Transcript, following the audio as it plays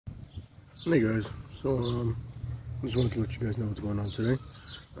Hey guys, so just wanted to let you guys know what's going on today.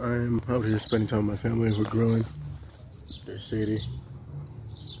 I'm out here spending time with my family. We're grilling. There's Sadie.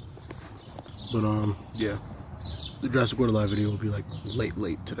 But yeah, the Jurassic World live video will be like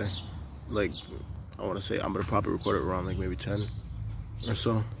late today. Like, I want to say I'm gonna probably record it around like maybe 10 or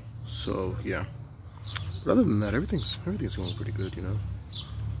so. So yeah. But other than that, everything's going pretty good, you know.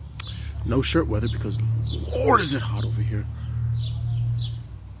 No shirt weather because Lord is it hot over here.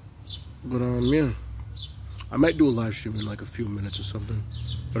 But yeah, I might do a live stream in like a few minutes or something,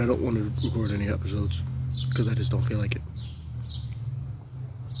 but I don't want to record any episodes because I just don't feel like it.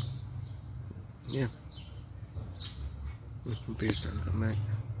 Yeah. Beer's starting to come back.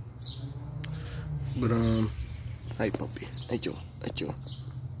 But hi puppy, hey Joe.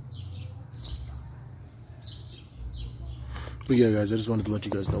 But yeah, guys, I just wanted to let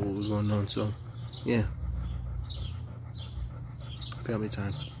you guys know what was going on. So yeah, family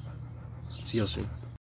time. See y'all soon.